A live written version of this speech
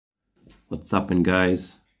What's up, and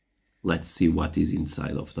guys, let's see what is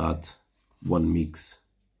inside of that onemix.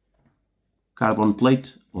 Carbon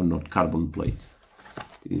plate or not carbon plate?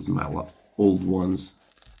 These my old ones.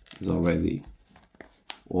 Is already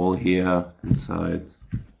all here inside.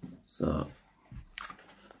 So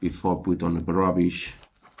before put on the rubbish,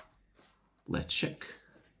 let's check.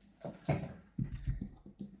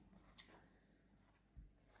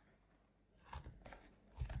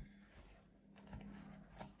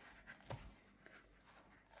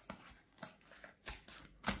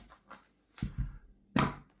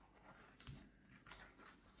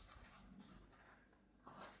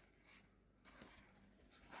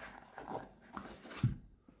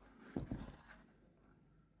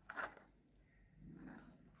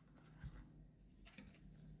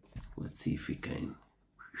 Let's see if we can.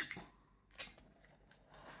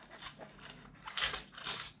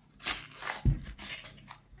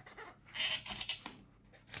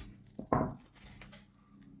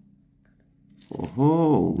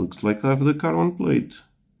 Oh, looks like I have the carbon plate.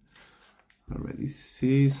 Already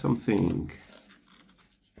see something.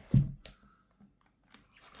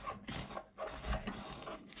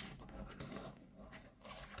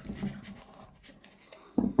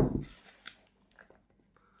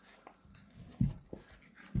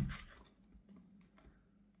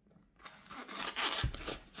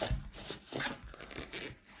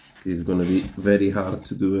 It's gonna be very hard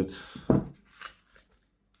to do it.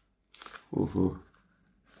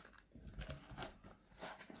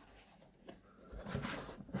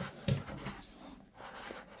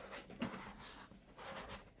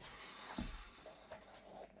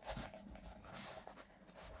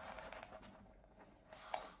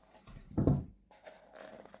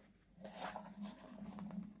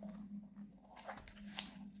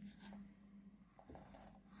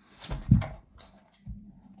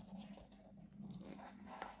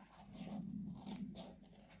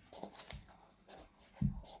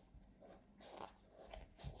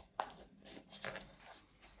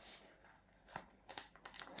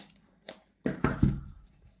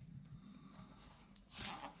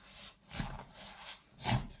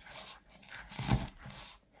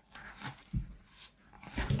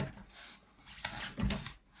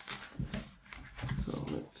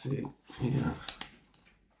 See here.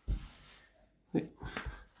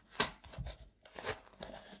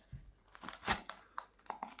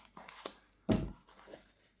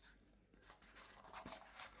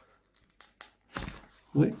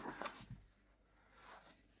 Wait.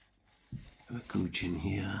 A coach in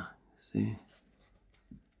here. See.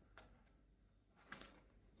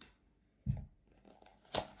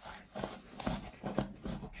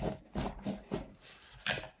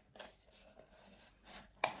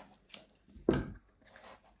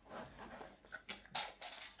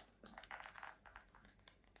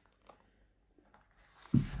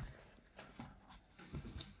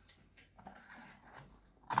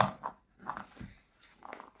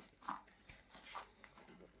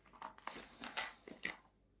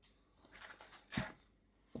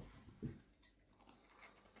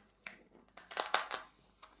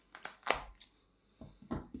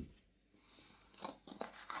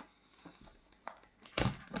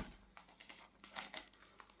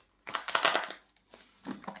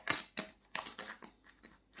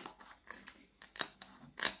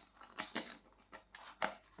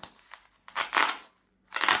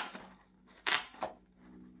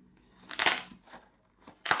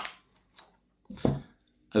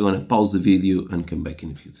 I'm gonna pause the video and come back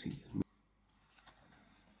in a few seconds.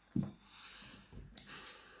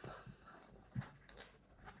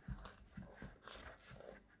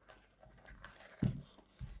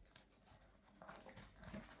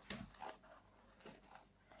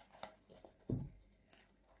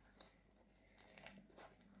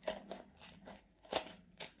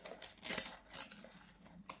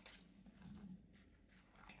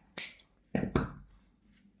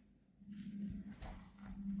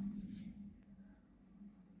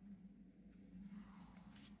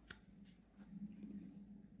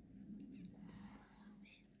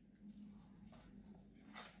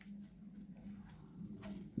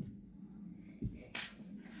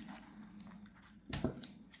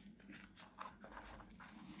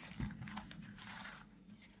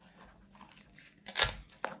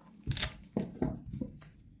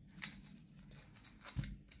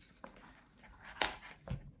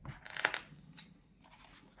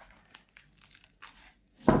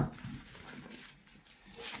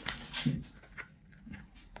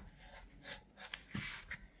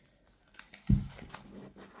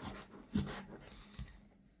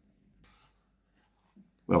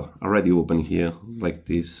 Well, already open here like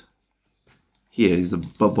this. Here is a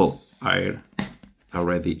bubble air,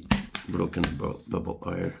 already broken bubble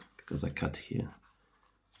air, because I cut here.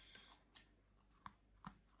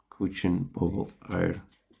 Cushion bubble air,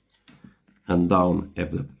 and down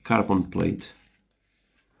have the carbon plate,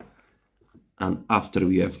 and after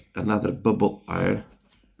we have another bubble air,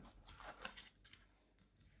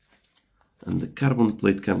 and the carbon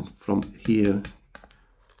plate comes from here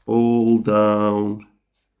all down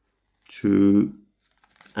to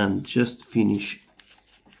and just finish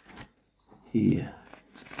here.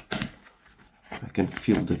 I can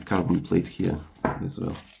feel the carbon plate here as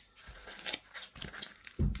well.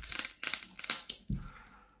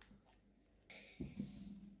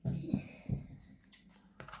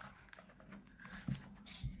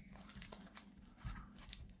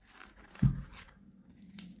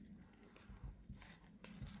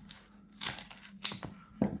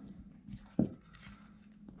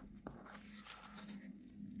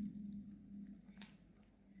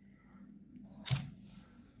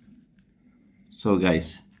 So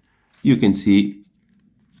guys, you can see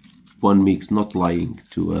onemix not lying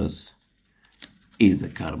to us is a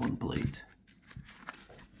carbon plate.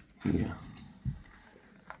 Yeah.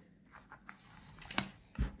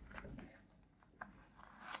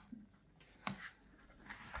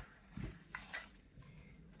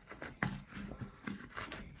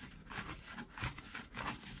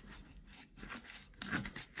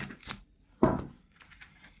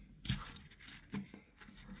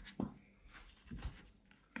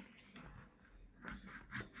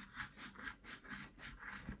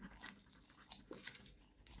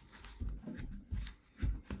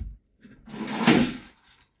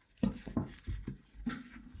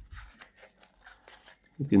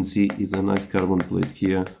 You can see is a nice carbon plate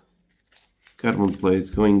here. Carbon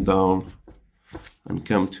plate going down and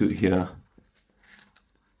come to here.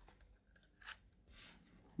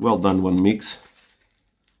 Well done, onemix.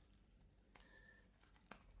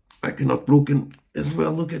 I cannot broken as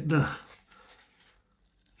well. Look at the.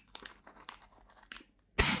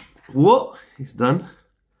 Whoa, it's done.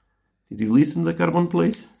 Did you listen to the carbon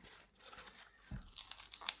plate?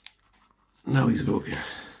 Now it's broken.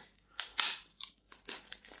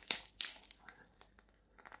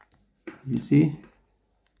 You see?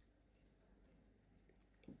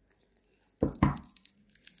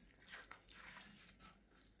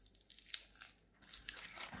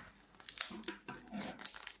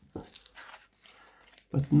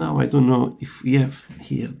 But now I don't know if we have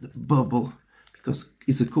here the bubble, because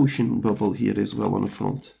it's a cushion bubble here as well on the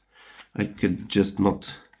front. I could just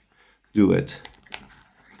not do it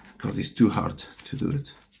because it's too hard to do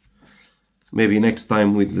it. Maybe next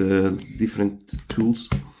time with the different tools.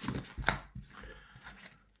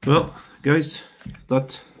 Well, guys,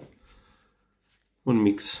 that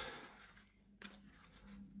onemix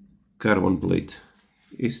carbon plate,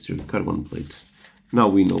 history carbon plate. Now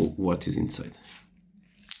we know what is inside.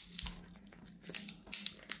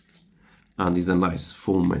 And it's a nice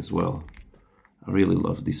foam as well. I really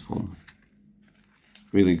love this foam.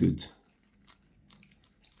 Really good.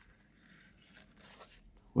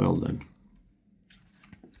 Well done.